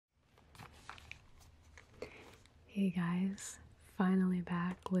Hey guys, finally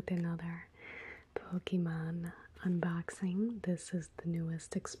back with another Pokemon unboxing. This is the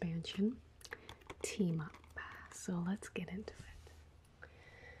newest expansion, Team Up. So let's get into it.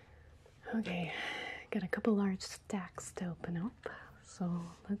 Okay, got a couple large stacks to open up. So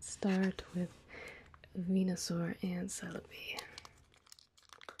let's start with Venusaur and Celebi.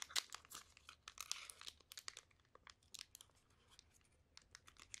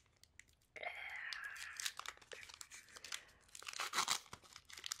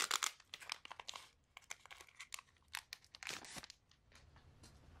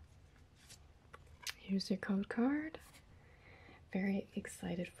 Here's your code card. Very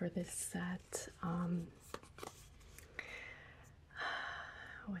excited for this set.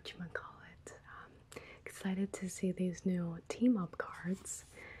 Whatchamacallit? Excited to see these new team up cards.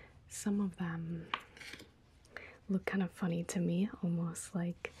 Some of them look kind of funny to me, almost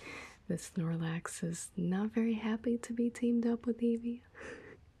like the Snorlax is not very happy to be teamed up with Eevee.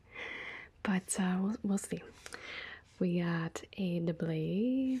 But we'll see. We got a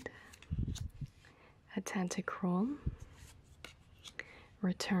Blade, a Tentacruel,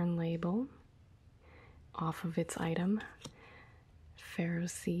 return label off of its item,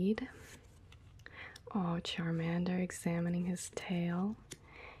 Ferroseed, Charmander examining his tail,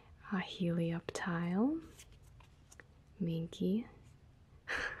 a Helioptile, Minky,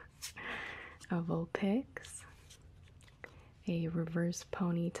 a Vulpix, a reverse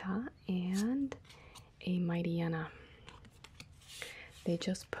Ponyta, and a Mightyena. They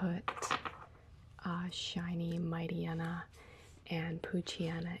just put shiny Mightyena and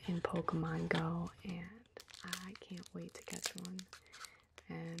Poochyena in Pokemon Go, and I can't wait to catch one.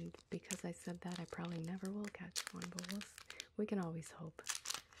 And because I said that, I probably never will catch one, but we can always hope.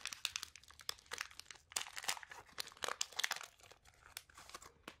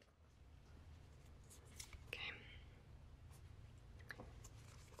 Okay.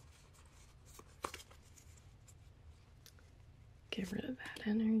 Get rid of that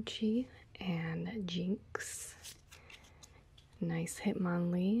energy. And Jinx. Nice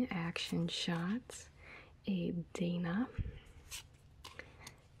Hitmonlee, action shots. A Dana.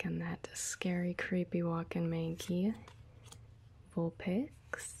 Again, that scary, creepy walking Mankey. Vulpix.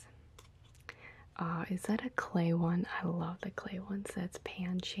 Is that a clay one? I love the clay ones. That's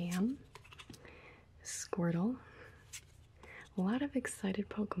Pancham. Squirtle. A lot of excited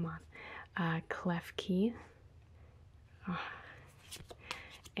Pokemon. Klefki.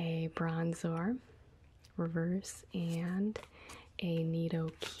 A Bronzor, reverse, and a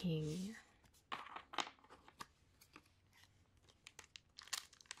Nidoking.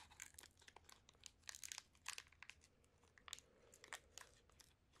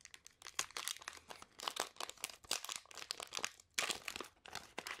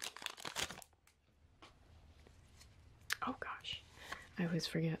 Oh gosh, I always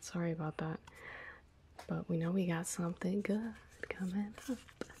forget. Sorry about that. But we know we got something good coming up.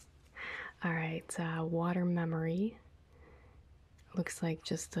 Alright, Water Memory. Looks like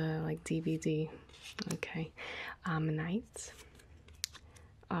just a DVD. Okay. Ammonite.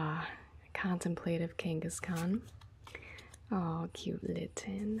 Contemplative Kangaskhan. Oh, cute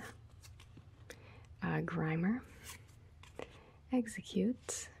Litten. Grimer.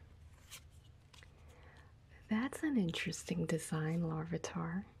 Execute. That's an interesting design,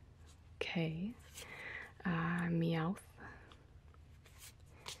 Larvitar. Okay. Meowth.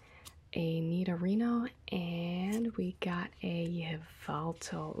 A Nidorino, and we got a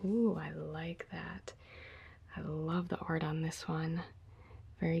Yveltal. Ooh, I like that. I love the art on this one.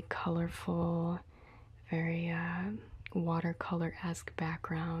 Very colorful, very watercolor-esque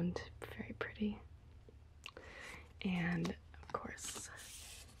background. Very pretty. And, of course,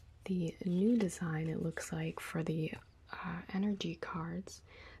 the new design, it looks like, for the energy cards.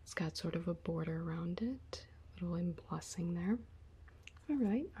 It's got sort of a border around it. A little embossing there.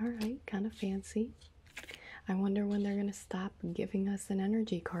 Alright, kind of fancy. I wonder when they're gonna stop giving us an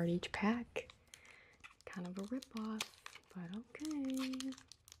energy card each pack. Kind of a ripoff, but okay.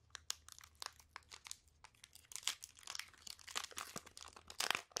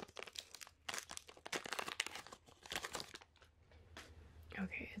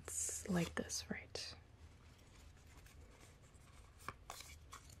 Okay, it's like this, right?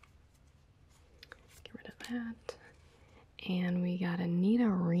 Get rid of that. And we got a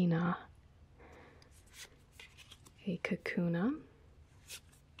Nidorina, a Kakuna.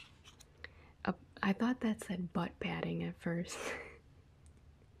 I thought that said butt padding at first.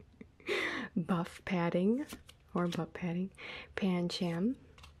 Buff padding or butt padding. Pancham,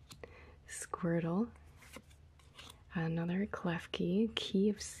 Squirtle, another Klefki, Key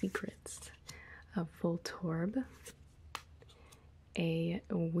of Secrets, a Voltorb, a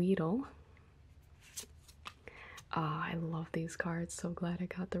Weedle. Ah, I love these cards. So glad I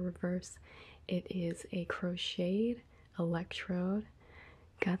got the reverse. It is a Crocheted Electrode.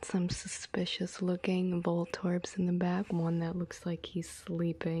 Got some suspicious looking Voltorbs in the back. One that looks like he's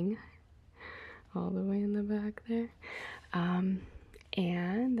sleeping all the way in the back there.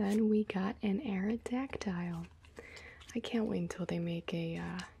 And then we got an Aerodactyl. I can't wait until they make a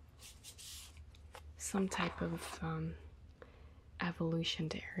some type of evolution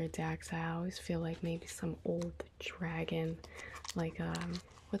to Aerodactyl. I always feel like maybe some old dragon, like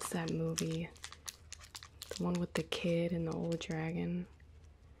what's that movie? The one with the kid and the old dragon.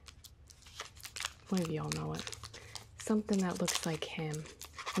 One of y'all know it. Something that looks like him.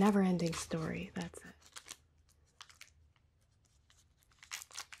 Never ending story, that's it.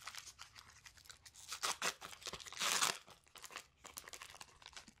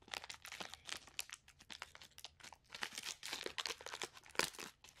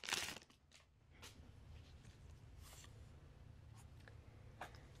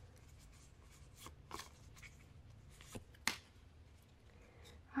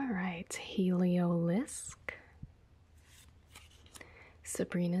 Alright, Heliolisk,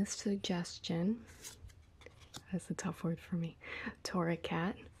 Sabrina's Suggestion, that's a tough word for me,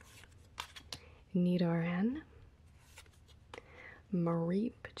 Torracat, Nidoran,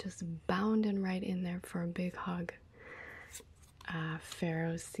 Mareep, just bounding right in there for a big hug,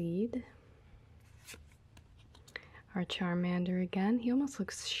 Pharaoh Seed, our Charmander again. He almost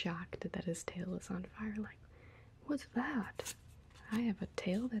looks shocked that his tail is on fire, like, what's that? I have a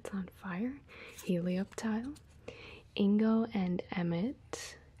tail that's on fire. Helioptile, Ingo and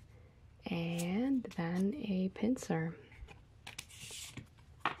Emmett, and then a Pinsir.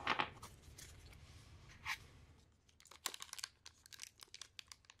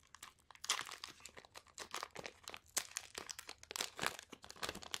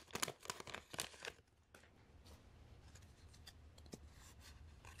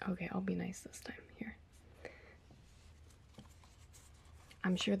 Okay, I'll be nice this time. Here.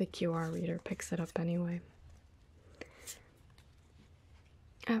 I'm sure the QR reader picks it up anyway.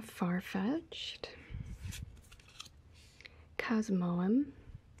 Farfetch'd, Cosmoem,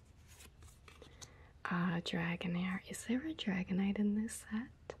 Dragonair. Is there a Dragonite in this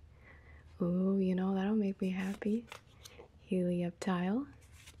set? Ooh, you know, that'll make me happy. Helioptile,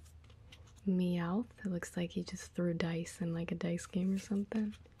 Meowth. It looks like he just threw dice in like a dice game or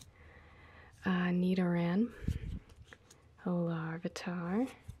something. Nidoran, Larvitar,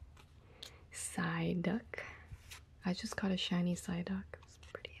 Psyduck. I just got a shiny Psyduck. I was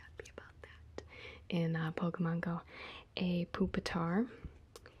pretty happy about that. In Pokemon Go. A Pupitar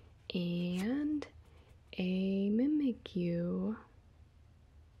and a Mimikyu.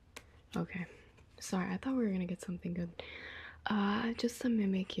 Okay. Sorry, I thought we were gonna get something good. Just a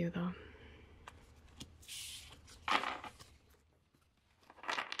Mimikyu though.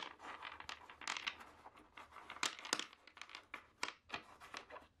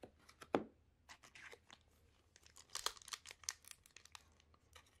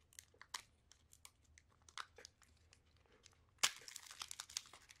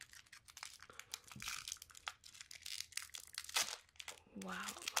 Wow.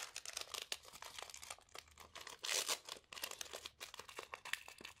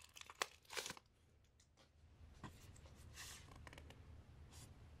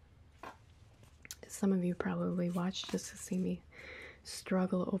 Some of you probably watched just to see me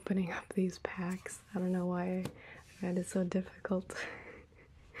struggle opening up these packs. I don't know why I find it so difficult.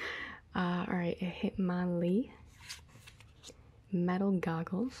 Alright, a Hitmonlee, Metal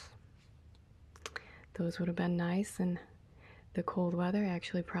Goggles. Those would have been nice in the cold weather.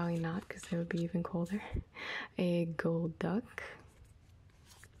 Actually, probably not, because they would be even colder. A Golduck,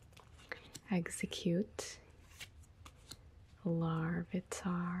 Execute,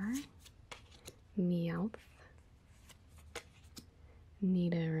 Larvitar, Meowth,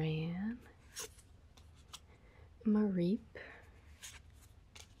 Nidoran, Mareep,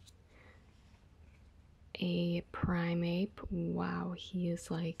 a Primeape. Wow, he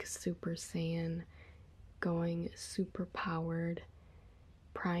is like Super Saiyan, going super powered.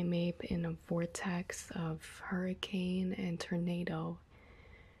 Primeape in a vortex of hurricane and tornado.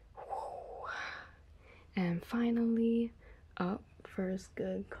 Whew. And finally, up first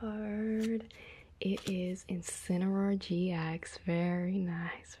good card. It is Incineroar GX. Very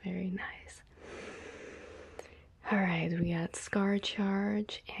nice, very nice. Alright, we got Scar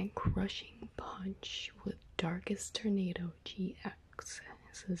Charge and Crushing Punch with Darkest Tornado GX.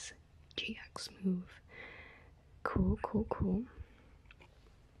 This is GX move. Cool, cool, cool.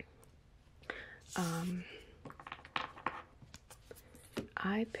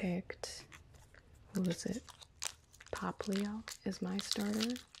 I picked, what was it? Poplio is my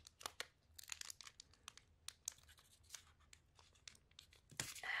starter.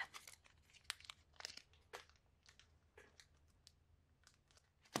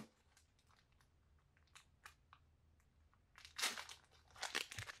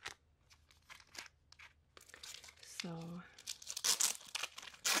 So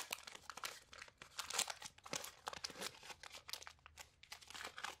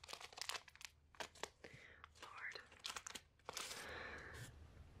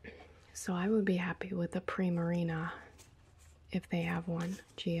So I would be happy with a Primarina if they have one.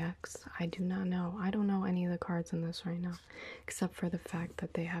 GX. I do not know. I don't know any of the cards in this right now, except for the fact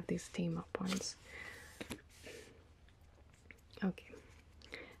that they have these team up ones. Okay.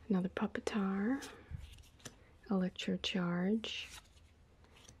 Another Puppetar. Electrocharge.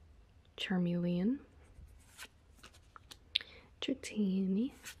 Charmeleon.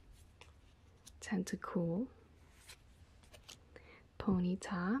 Dratini. Tentacool.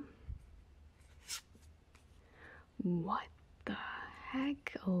 Ponyta. What the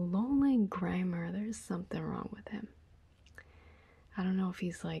heck? Alolan Grimer. There's something wrong with him. I don't know if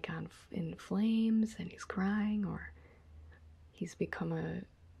he's like in flames and he's crying, or he's become a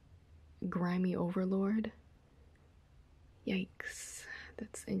grimy overlord. Yikes.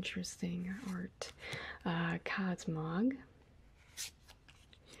 That's interesting art. Cosmog.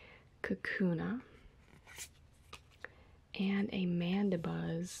 Kakuna. And a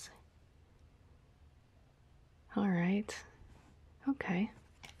Mandibuzz. Alright. Okay.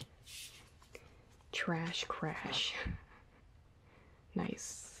 Trash Crash.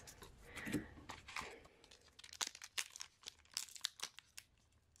 Nice.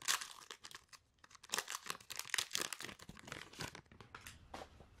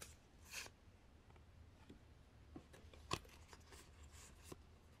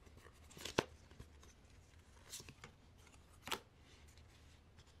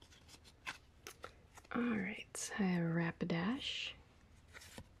 Alright, Rapidash,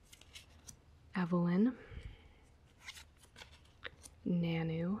 Evelyn,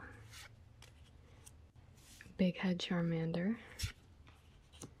 Nanu, Big Head Charmander,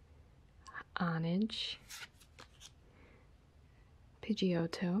 Onage,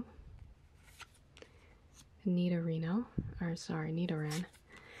 Pidgeotto, Nidoran,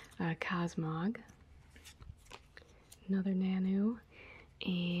 Cosmog, another Nanu,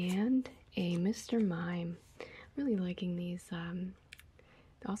 and a Mr. Mime. Really liking these.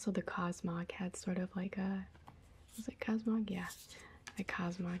 Also the Cosmog had sort of like a, was it Cosmog? Yeah. The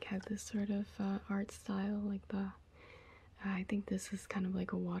Cosmog had this sort of art style, like the, I think this is kind of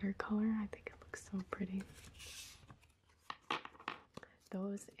like a watercolor. I think it looks so pretty.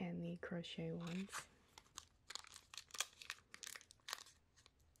 Those and the crochet ones.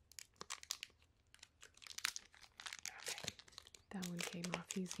 Okay, that one came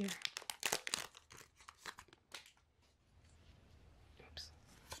off easier. Oops.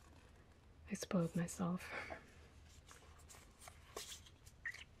 I spoiled myself.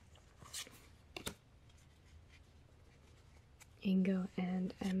 Ingo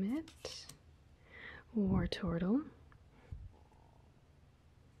and Emmett. Wartortle.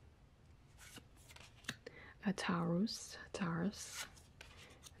 A Taurus.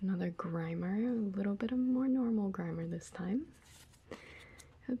 Another Grimer. A little bit of more normal Grimer this time.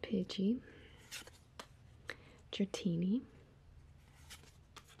 A Pidgey. Dratini.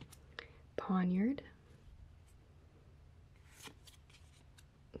 Pawniard.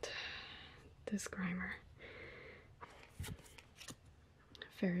 This Grimer.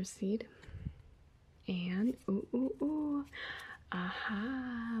 Ferroseed. And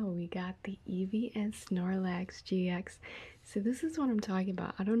aha, we got the Eevee and Snorlax GX. So this is what I'm talking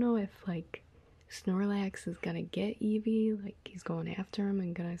about. I don't know if like Snorlax is gonna get Eevee, like he's going after him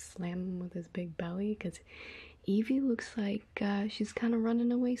and gonna slam him with his big belly, because Eevee looks like she's kind of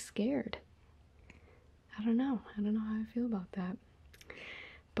running away scared. I don't know how I feel about that.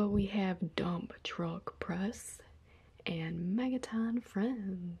 But we have Dump Truck Press and Megaton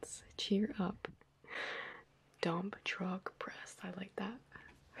Friends. Cheer up. Dump Truck Press. I like that.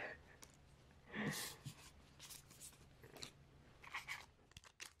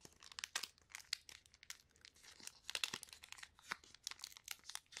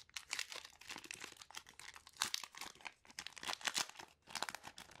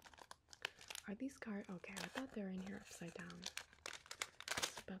 Are these cards? Okay, I thought they were in here upside down.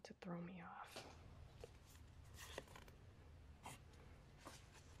 It's about to throw me off.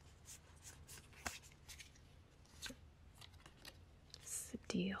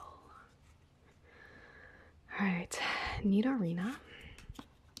 Deal. Alright, Nidorina,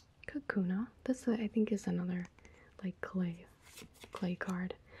 Kakuna. This I think is another like clay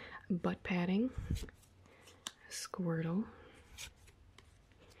card. Butt padding, Squirtle,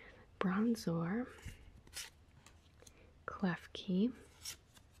 Bronzor, Klefki,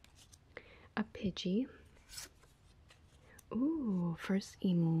 a Pidgey. Ooh, first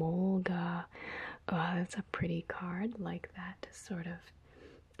Emolga. Oh, that's a pretty card, like that sort of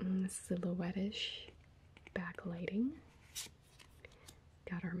silhouette-ish backlighting.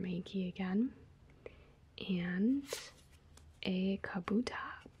 Got our Mankey again. And a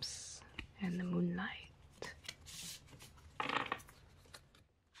Kabutops and the Moonlight.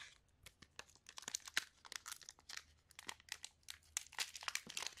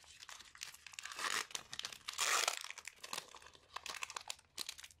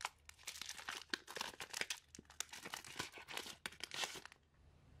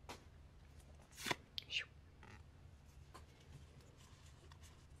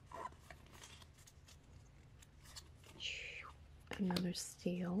 Another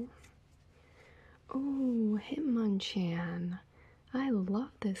steel. Oh, Hitmonchan. I love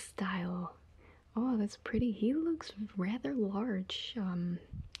this style. Oh, that's pretty. He looks rather large. I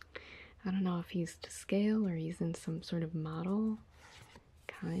don't know if he's to scale or he's in some sort of model.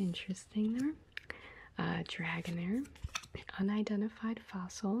 Kind of interesting there. Dragonair. Unidentified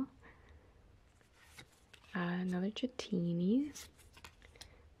fossil. Another Chatini.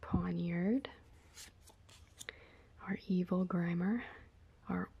 Pawniard. Our evil Grimer,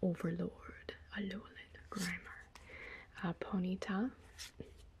 our overlord, Alolan Grimer, Ponyta,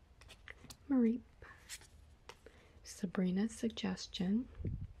 Mareep, Sabrina's Suggestion,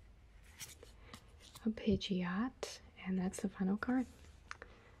 a Pidgeot, and that's the final card.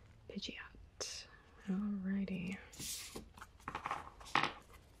 Pidgeot. Alrighty.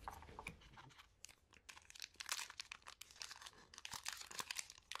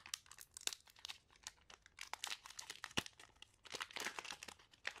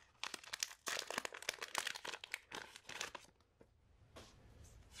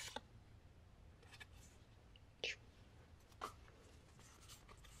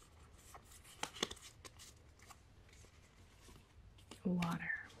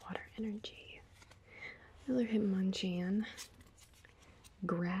 Water energy. Another Hitmonchan.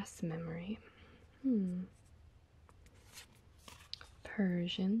 Grass memory.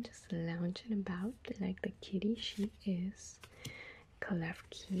 Persian, just lounging about like the kitty she is.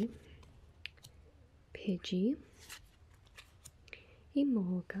 Klefki. Pidgey.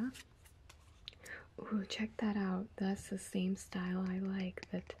 Emolga. Ooh, check that out. That's the same style I like.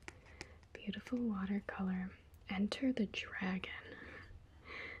 That beautiful watercolor. Enter the Dragon.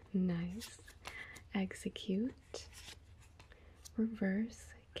 Nice. Execute. Reverse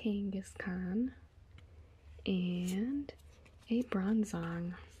Kangaskhan. And a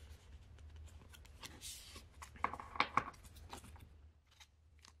Bronzong.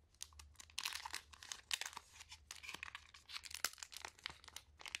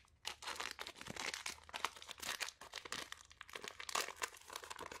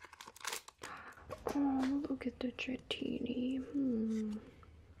 Oh, look at the Dratini.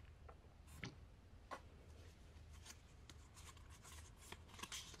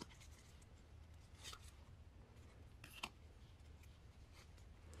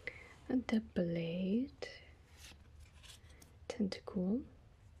 The Blade, Tentacool,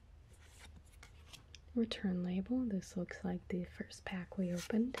 return label. This looks like the first pack we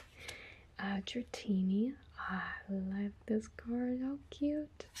opened. Dratini. I love this card. How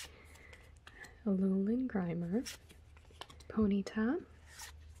cute. Alolan Grimer, Ponyta,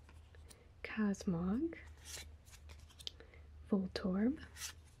 Cosmog, Voltorb,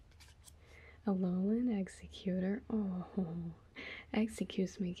 Alolan Executor. Oh,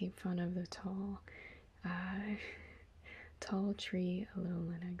 Execute's making fun of the tall tree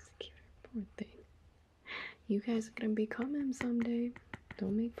Alolan Executor. Poor thing. You guys are gonna become him someday.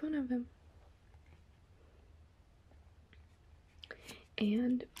 Don't make fun of him.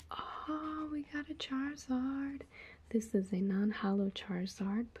 And oh, we got a Charizard. This is a non-holo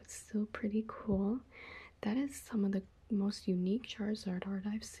Charizard, but still pretty cool. That is some of the most unique Charizard art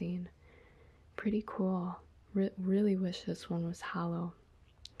I've seen. Pretty cool. Really wish this one was holo.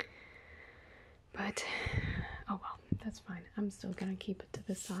 But, oh well, that's fine. I'm still gonna keep it to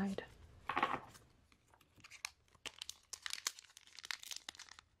the side.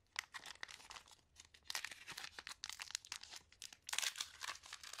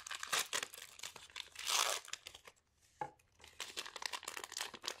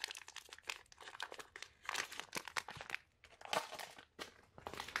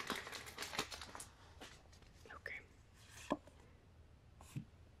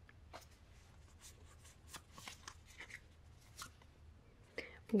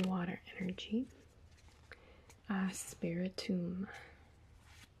 Water Energy, Spiritomb,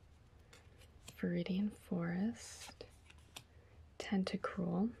 Viridian Forest,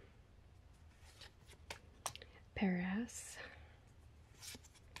 Tentacruel, Paras,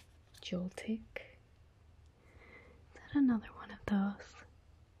 Joltik. Is that another one of those?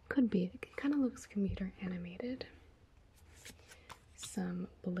 Could be. It kind of looks computer animated. Some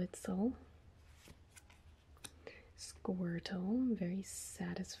Blitzel, Squirtle, very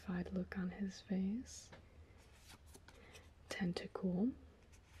satisfied look on his face. Tentacool,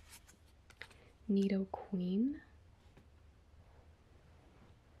 Nidoqueen,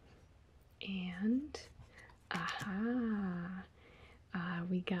 and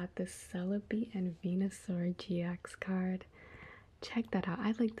we got the Celebi and Venusaur GX card. Check that out.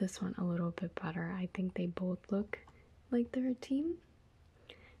 I like this one a little bit better. I think they both look like they're a team.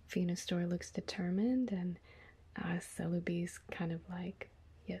 Venusaur looks determined, and Celebi's kind of like,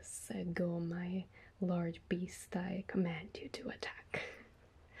 yes, go my large beast, I command you to attack.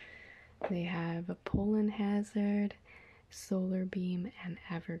 They have a Pollen Hazard, Solar Beam, and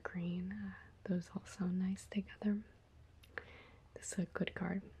Evergreen. Those all sound nice together. This is a good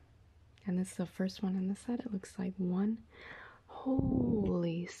card. And this is the first one in the set. It looks like one.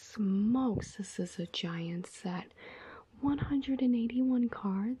 Holy smokes, this is a giant set. 181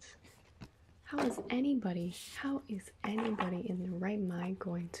 cards. How is anybody in their right mind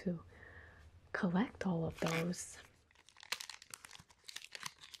going to collect all of those?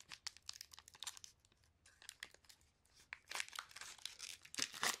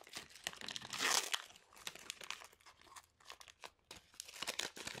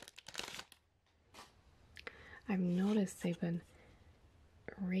 I've noticed they've been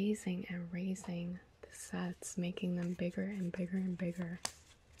raising and raising the sets, making them bigger and bigger and bigger.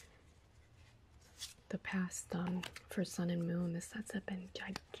 The past for Sun and Moon, the sets have been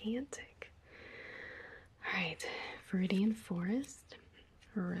gigantic. Alright, Viridian Forest,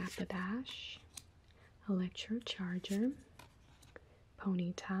 Rapidash, Electrocharger,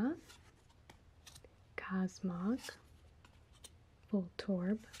 Ponyta, Cosmog,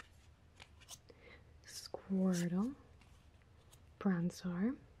 Voltorb, Squirtle,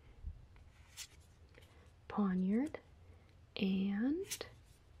 Bronzor, Pawniard, and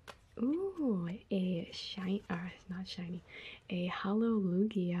ooh, a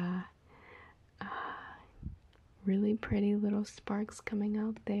Hallelujah. Really pretty little sparks coming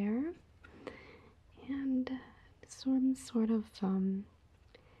out there, and some sort of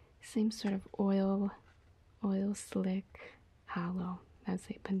same sort of oil slick hollow as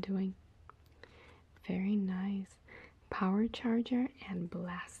they've been doing. Very nice. Power Charger and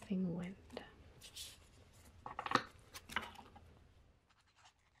Blasting Wind.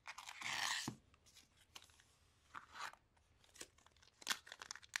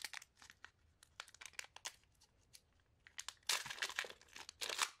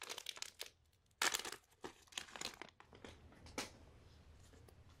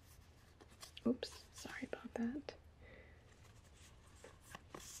 Oops, sorry about that.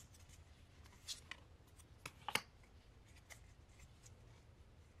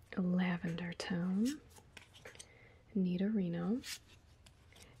 Lavender Tone, Nidorino,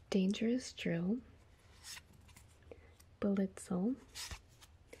 Dangerous Drill, Blitzel,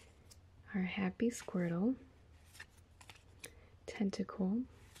 our Happy Squirtle, Tentacool,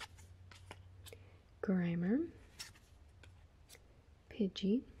 Grimer,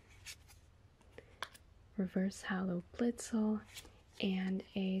 Pidgey, Reverse Hollow Blitzel, and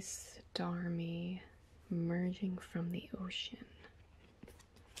a Starmie merging from the ocean.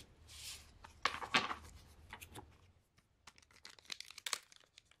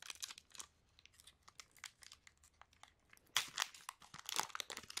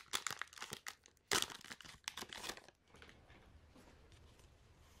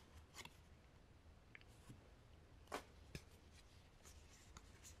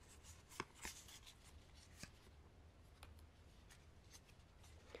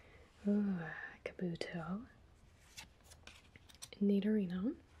 Ooh, Kabuto,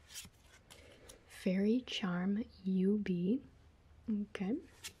 Nidorino, Fairy Charm UB, okay,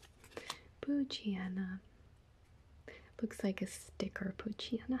 Poochyena, looks like a sticker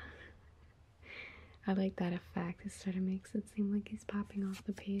Poochyena. I like that effect, it sort of makes it seem like he's popping off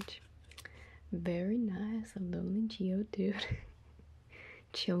the page. Very nice, a lonely Geodude,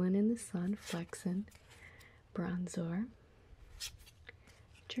 chilling in the sun, flexing, Bronzor,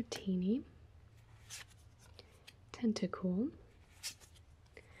 Dratini, Tentacool,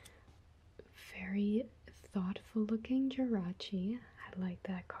 very thoughtful looking Jirachi. I like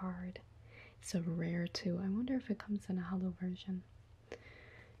that card. It's a rare too. I wonder if it comes in a holo version.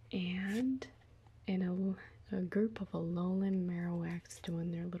 and in a group of Alolan Marowaks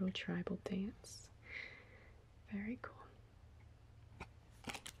doing their little tribal dance. Very cool.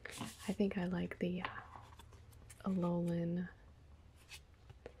 I think I like the Alolan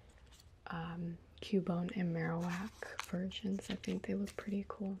Cubone and Marowak versions. I think they look pretty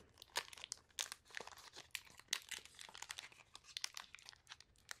cool.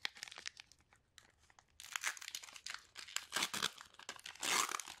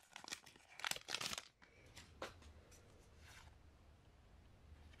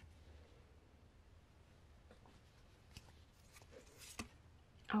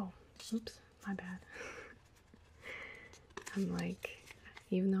 Oh, oops, my bad. I'm like,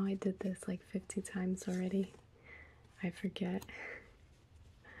 even though I did this like 50 times already, I forget.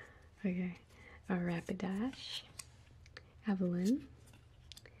 Okay, a Rapidash, Evelyn,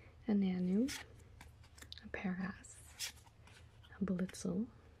 a Nanu, a Paras, a Blitzel,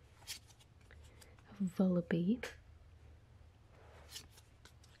 a Vullaby,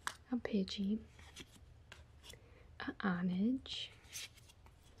 a Pidgey, a Onage,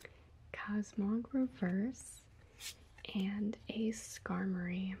 Cosmog Reverse, and a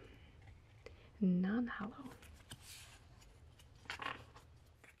Skarmory non-hollow.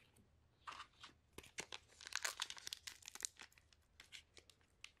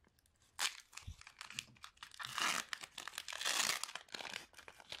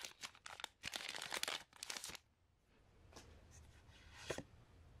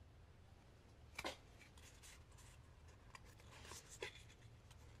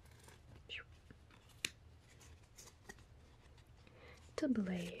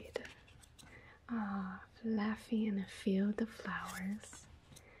 Blade. Fluffy in a field of flowers.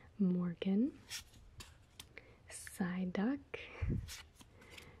 Morgan. Psyduck.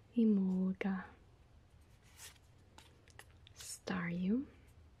 Emolga. Staryu.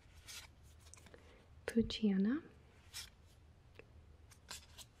 Poochyena.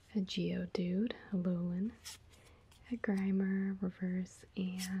 A Geodude, a Alolan, a Grimer Reverse,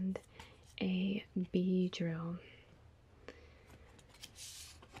 and a Beedrill.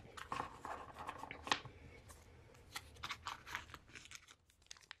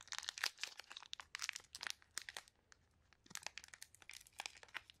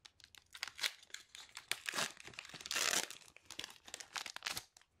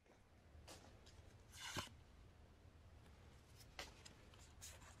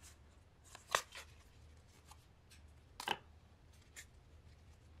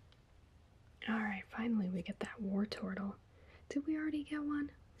 Alright, finally we get that Wartortle. Did we already get one?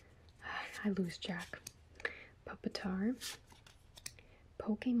 I lose track. Pupitar.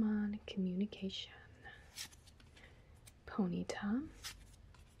 Pokemon Communication. Ponyta.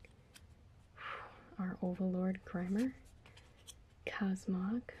 Our Overlord Grimer.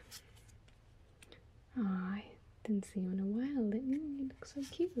 Cosmog. Aw, I didn't see you in a while, didn't you? You look so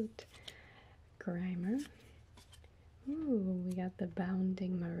cute. Grimer. Ooh, we got the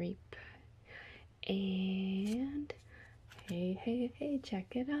Bounding Mareep. And hey,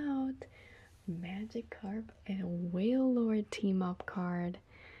 check it out. Magikarp and Wailord team up card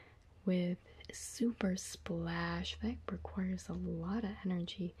with Super Splash. That requires a lot of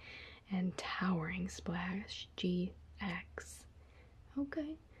energy. And Towering Splash GX.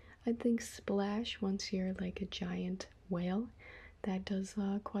 Okay, I think Splash, once you're like a giant whale, that does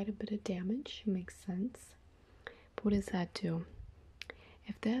quite a bit of damage. Makes sense. But what does that do?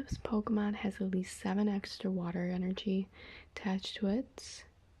 If this Pokemon has at least 7 extra water energy attached to it,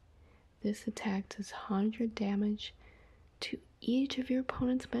 this attack does 100 damage to each of your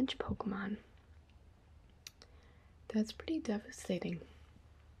opponent's bench Pokemon. That's pretty devastating.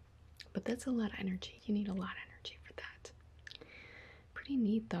 But that's a lot of energy. You need a lot of energy for that. Pretty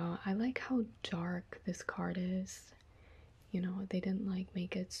neat though. I like how dark this card is. You know, they didn't like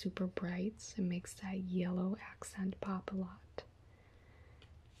make it super bright. It makes that yellow accent pop a lot.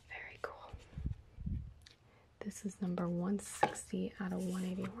 This is number 160 out of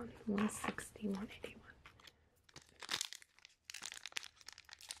 181. 160, 181.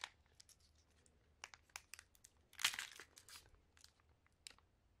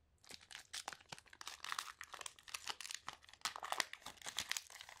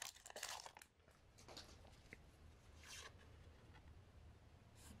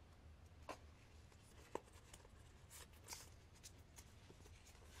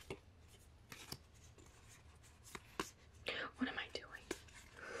 What am I doing?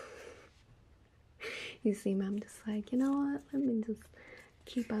 You see, I'm just like, you know what? Let me just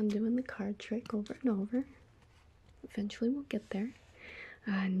keep on doing the card trick over and over. Eventually we'll get there.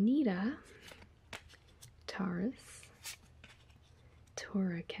 Nita, Taurus,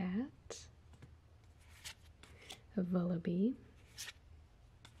 Torracat, Vullaby,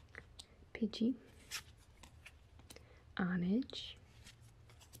 Pidgey, Onage,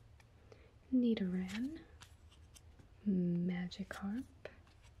 Nidoran, Magikarp,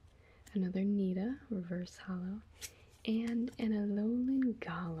 another Nita, Reverse Hollow, and an Alolan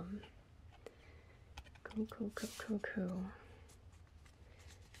Golem. Cool.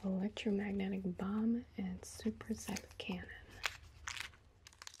 Electromagnetic Bomb and Super Psychic Cannon.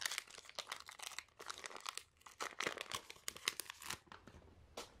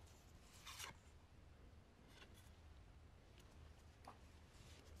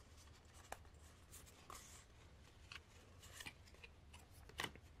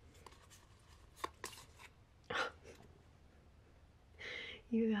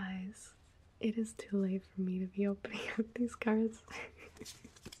 You guys, it is too late for me to be opening up these cards.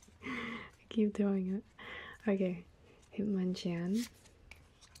 I keep doing it. Okay, Hitmonchan,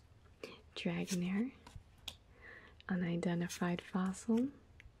 Dragonair, Unidentified Fossil,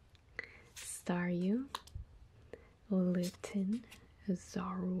 Staryu, Litten,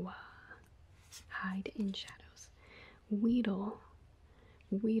 Zorua, Hide in Shadows, Weedle.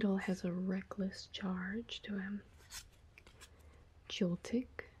 Weedle has a reckless charge to him.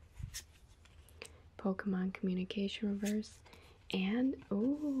 Joltik, Pokemon Communication Reverse, and a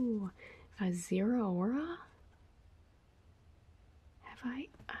Zeraora? I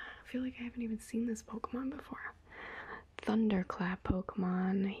feel like I haven't even seen this Pokemon before. Thunderclap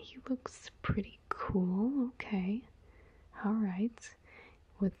Pokemon. He looks pretty cool. Okay. Alright.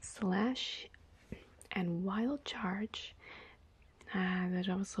 With Slash and Wild Charge. That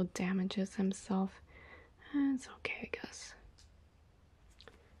also damages himself. It's okay, I guess.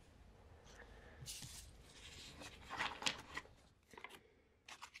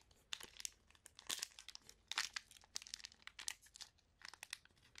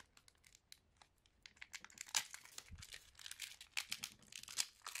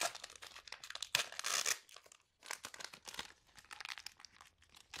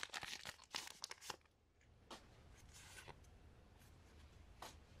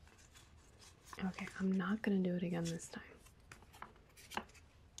 Okay, I'm not gonna do it again this time.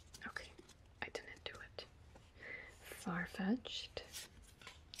 Okay, I didn't do it. Farfetch'd,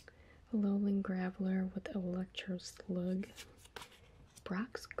 Alolan Graveler with Electro Slug,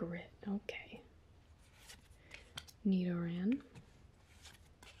 Brock's Grit, okay. Nidoran,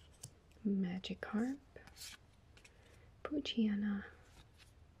 Magikarp, Poochyena,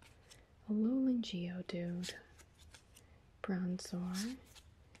 Alolan Geodude, Bronzor,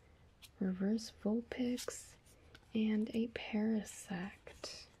 Reverse Vulpix, and a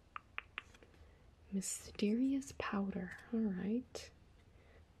Parasect. Mysterious Powder, alright.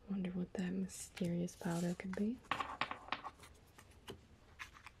 Wonder what that mysterious powder could be.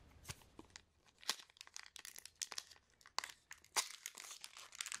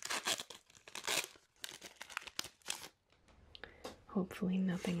 Hopefully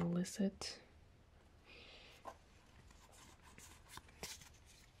nothing illicit.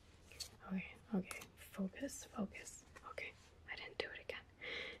 Okay, focus. Okay, I didn't do it again.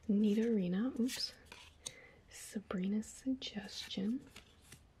 Nidorina, oops. Sabrina's Suggestion.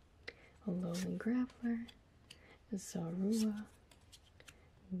 Alolan Graveler. Zorua.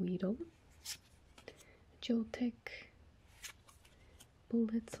 Weedle. Joltik.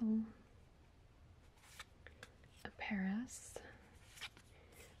 Blitzel. Paras.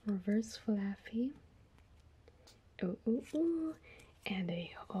 Reverse Flaffy. And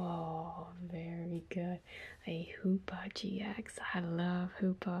very good. A Hoopa GX. I love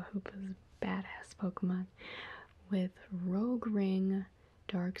Hoopa. Hoopa's a badass Pokemon. With Rogue Ring,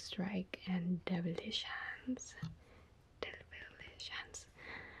 Dark Strike, and Devilish Hands.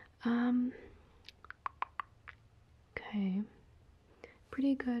 Okay.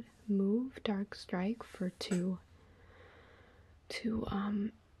 Pretty good move, Dark Strike, for two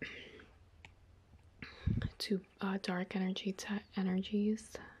dark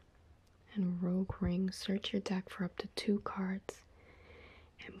energies, and Rogue Ring. Search your deck for up to 2 cards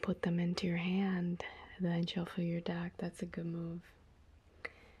and put them into your hand, then shuffle your deck. That's a good move.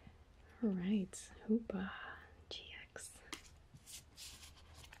 Alright, Hoopa GX.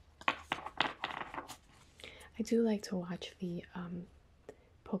 I do like to watch the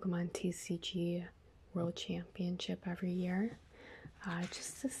Pokemon TCG World Championship every year,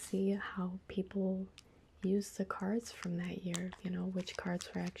 just to see how people use the cards from that year, you know, which cards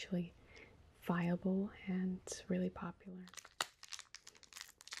were actually viable and really popular.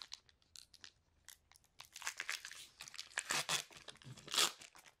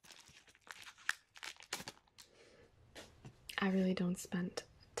 I really don't spend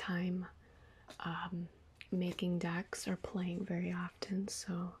time making decks or playing very often,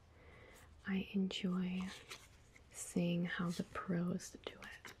 so I enjoy seeing how the pros do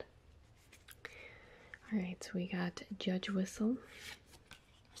it. Alright, so we got Judge Whistle,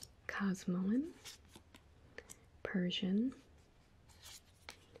 Cosmoan, Persian,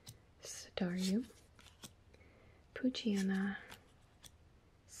 Staryu, Poochyena,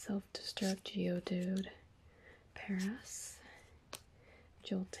 Self-Destruct Geodude, Paras,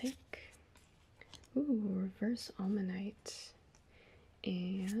 Joltik, Reverse Almanite,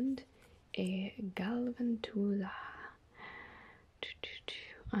 and a Galvantula,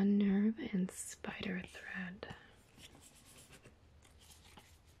 Unnerve, and Spider Thread.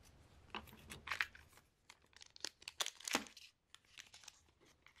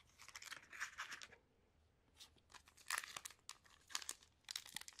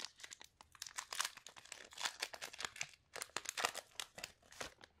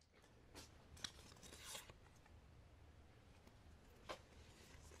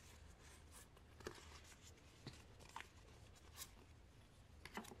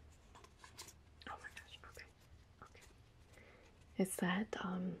 It's that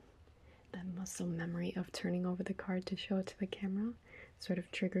muscle memory of turning over the card to show it to the camera. Sort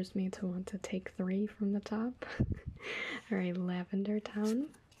of triggers me to want to take 3 from the top. Alright, Lavender Town,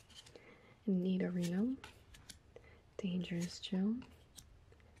 Nidorino, Dangerous Joe,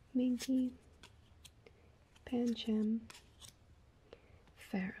 Minky, Pancham,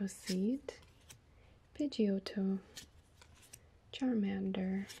 Pharaoh Seed, Pidgeotto,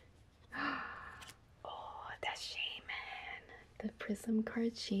 Charmander. Oh, that's Shaman. The Prism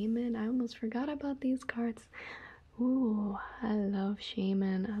card Shaman. I almost forgot about these cards. Ooh, I love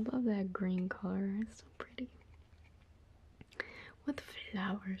Shaman. I love that green color. It's so pretty. With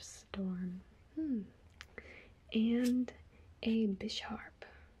Flower Storm. And a Bisharp.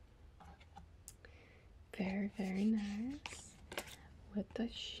 Very, very nice. With the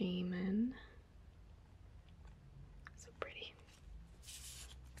Shaman. So pretty.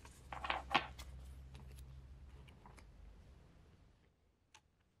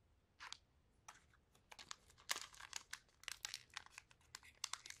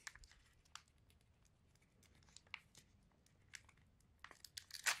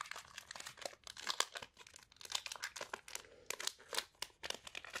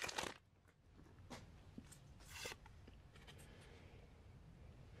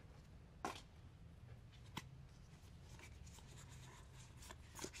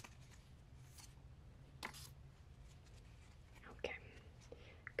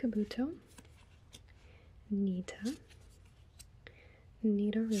 Kabuto, Nita,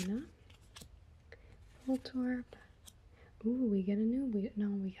 Nidorina, Voltorb. Ooh, we get a new. No,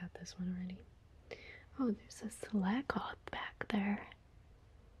 we got this one already. Oh, there's a Slakoth back there.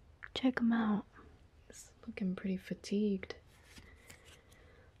 Check him out. He's looking pretty fatigued.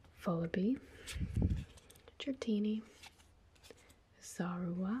 Vullaby, Dratini,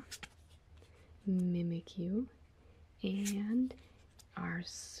 Zarua, Mimikyu, and our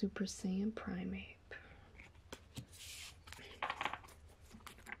Super Saiyan Primeape.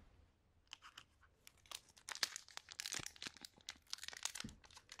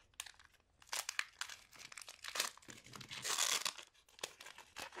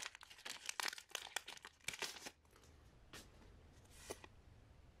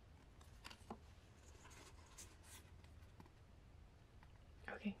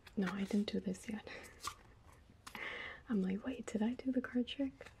 Okay, no, I didn't do this yet. I'm like, wait, did I do the card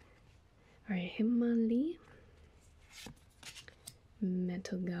trick? Alright, Hitmonlee,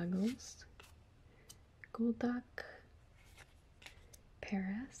 Mental Goggles, Golduck,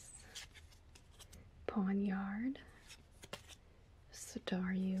 Paras, Pawniard,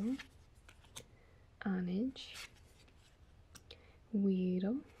 Staryu, Onage,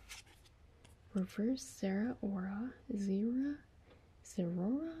 Weedle, Reverse Zeraora, Zerora?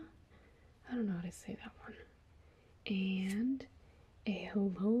 I don't know how to say that one. And a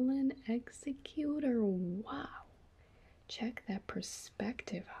Alolan Executor. Wow. Check that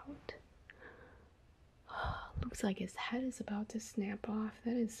perspective out. Looks like his head is about to snap off.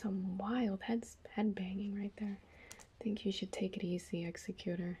 That is some wild head banging right there. I think you should take it easy,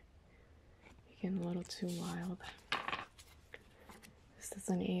 Executor. You're getting a little too wild. This is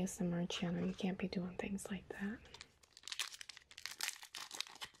an ASMR channel. You can't be doing things like that.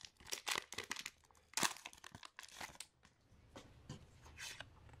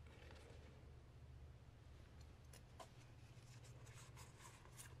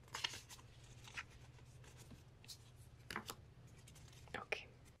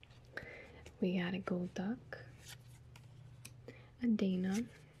 We got a Golduck, a Dana,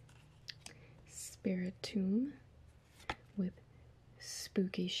 Spiritomb with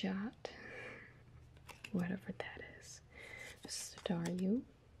Spooky Shot, whatever that is, Staryu,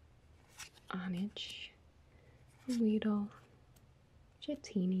 Onix, Weedle,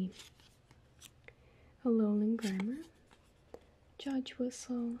 Jetini, a Alolan Grammar, Judge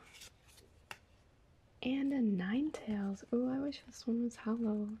Whistle, and a Ninetales. Oh, I wish this one was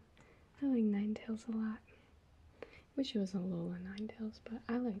hollow. I like Ninetales a lot. Wish it was a Alolan Ninetales, but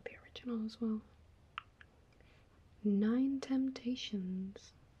I like the original as well. 9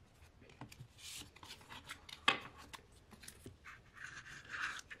 Temptations.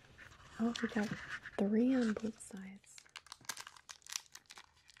 Oh, we got 3 on both sides.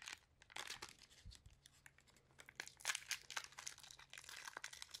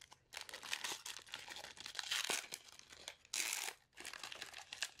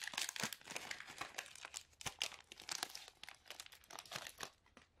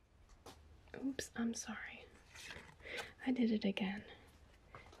 Oops, I'm sorry. I did it again.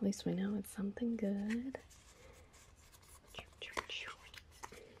 At least we know it's something good.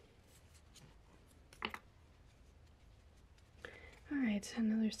 Alright,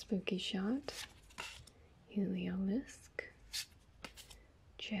 another Spooky Shot. Heliolisk.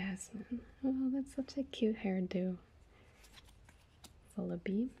 Jasmine. Oh, that's such a cute hairdo.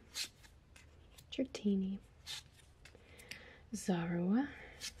 Vullaby. Dratini. Zorua.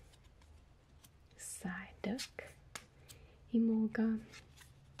 Psyduck. Emolga.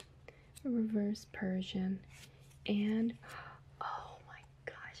 A Reverse Persian. And oh my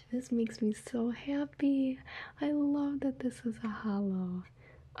gosh, this makes me so happy. I love that this is a hollow.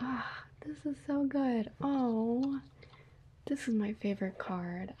 Ah, this is so good. Oh, this is my favorite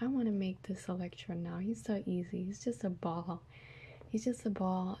card. I want to make this Electro now. He's so easy. He's just a ball. He's just a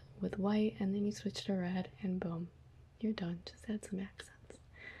ball with white, and then you switch to red, and boom, you're done. Just add some accents.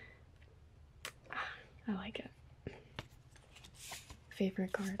 Ah, I like it.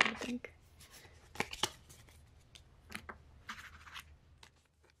 Favorite card, I think.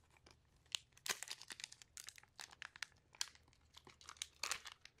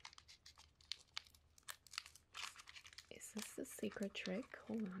 Is this the secret trick?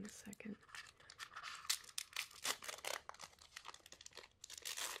 Hold on a second.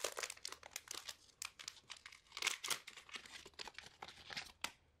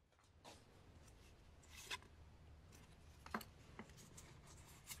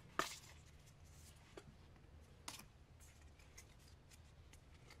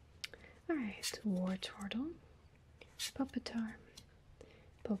 Alright, Wartortle, Pupitar,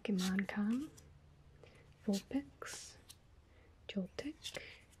 Pokemon Com, Vulpix, Joltik,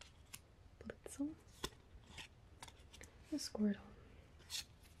 Blitzel, a Squirtle,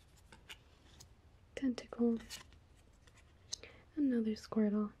 Tentacle, another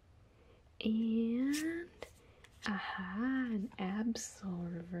Squirtle, and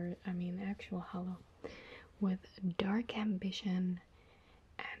an actual hollow with Dark Ambition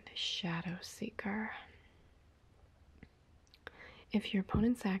and Shadow Seeker. If your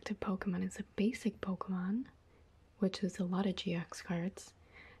opponent's active Pokemon is a basic Pokemon, which is a lot of GX cards,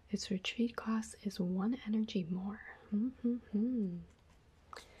 its retreat cost is 1 energy more.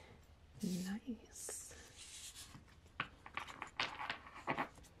 Nice.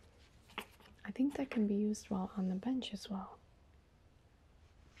 I think that can be used while on the bench as well.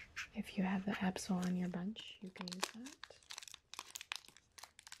 If you have the Absol on your bench, you can use that.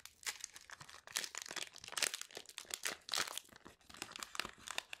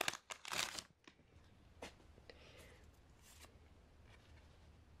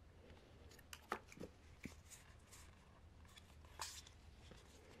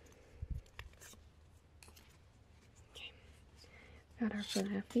 Got our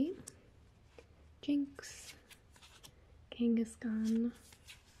Flappy, Jinx, Kangaskhan,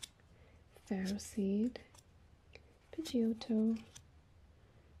 Ferroseed, Pidgeotto,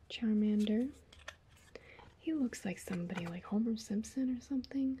 Charmander. He looks like somebody like Homer Simpson or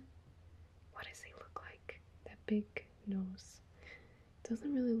something. What does he look like? That big nose.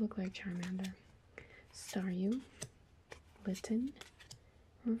 Doesn't really look like Charmander. Staryu, Litten,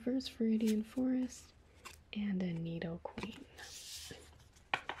 Reverse Viridian Forest, and a Nidoqueen.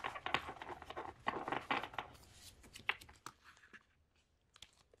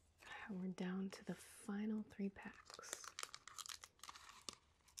 We're down to the final 3 packs.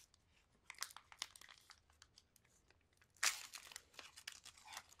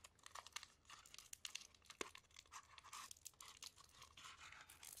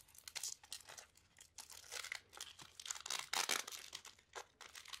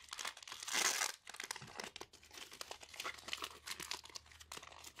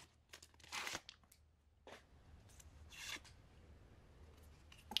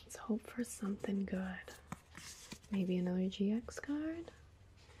 hope for something good. Maybe another GX card.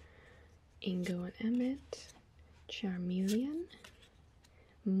 Ingo and Emmett. Charmeleon.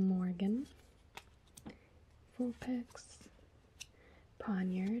 Morgan. Vulpix.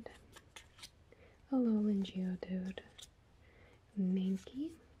 Poniard. Alolan Geodude.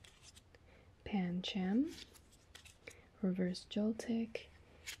 Mankey. Pancham. Reverse Joltik.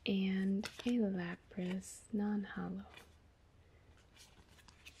 And a Lapras non-hollow.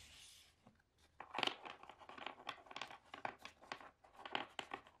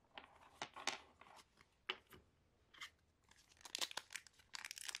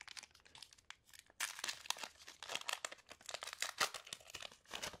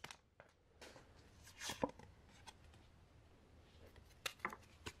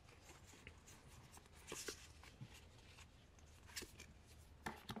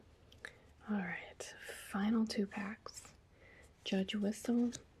 Alright, final 2 packs. Judge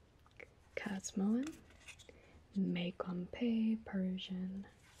Whistle, Cosmoem, Mekompe, Persian,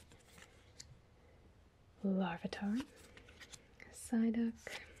 Larvitar, Psyduck,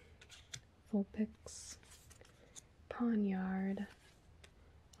 Vulpix, Poniard,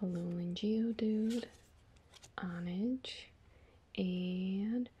 Alolan Geodude, Onage,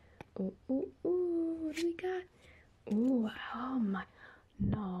 and what do we got? Oh my,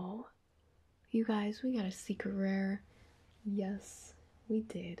 no. You guys, we got a secret rare. Yes, we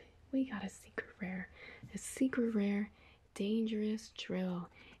did. We got a secret rare. A secret rare dangerous drill.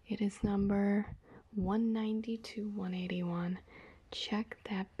 It is number 190-181. Check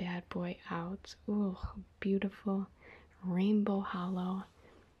that bad boy out. Ooh, beautiful rainbow hollow.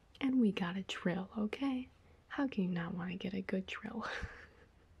 And we got a drill, okay? How can you not want to get a good drill?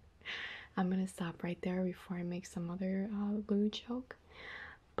 I'm gonna stop right there before I make some other loo joke.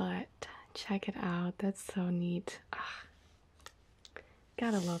 But check it out. That's so neat.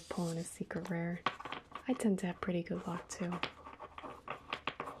 Gotta love pulling a secret rare. I tend to have pretty good luck too.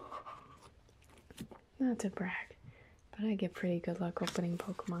 Not to brag, but I get pretty good luck opening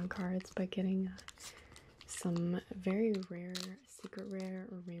Pokemon cards by getting some very rare secret rare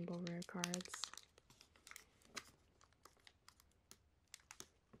or rainbow rare cards.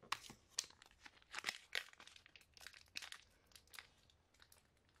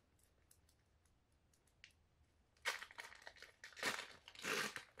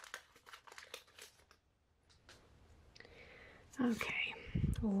 Okay,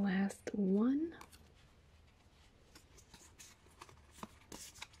 last one.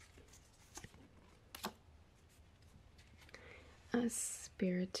 A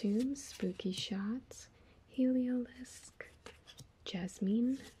Spiritomb, Spooky Shot, Heliolisk,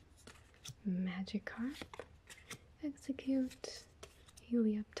 Jasmine, Magikarp, Execute,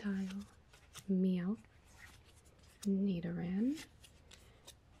 Helioptile, Meowth, Nidoran,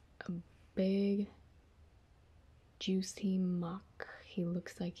 a big juicy muck. He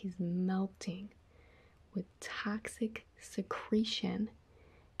looks like he's melting with toxic secretion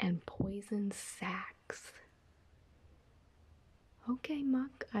and poison sacs. Okay,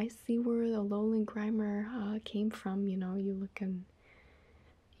 Muck, I see where the Alolan Grimer came from. You know, you looking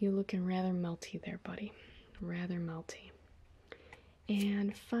rather melty there, buddy. Rather melty.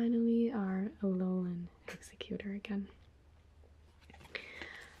 And finally, our Alolan Executor again.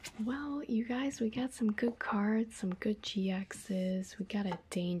 Well, you guys, we got some good cards, some good GXs. We got a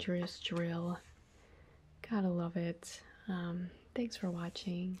dangerous drill. Gotta love it. Thanks for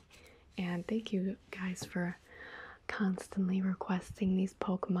watching, and thank you guys for constantly requesting these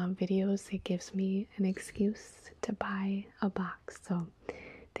Pokemon videos. It gives me an excuse to buy a box, so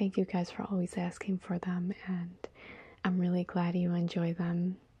thank you guys for always asking for them, and I'm really glad you enjoy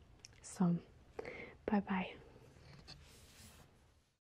them. So bye bye.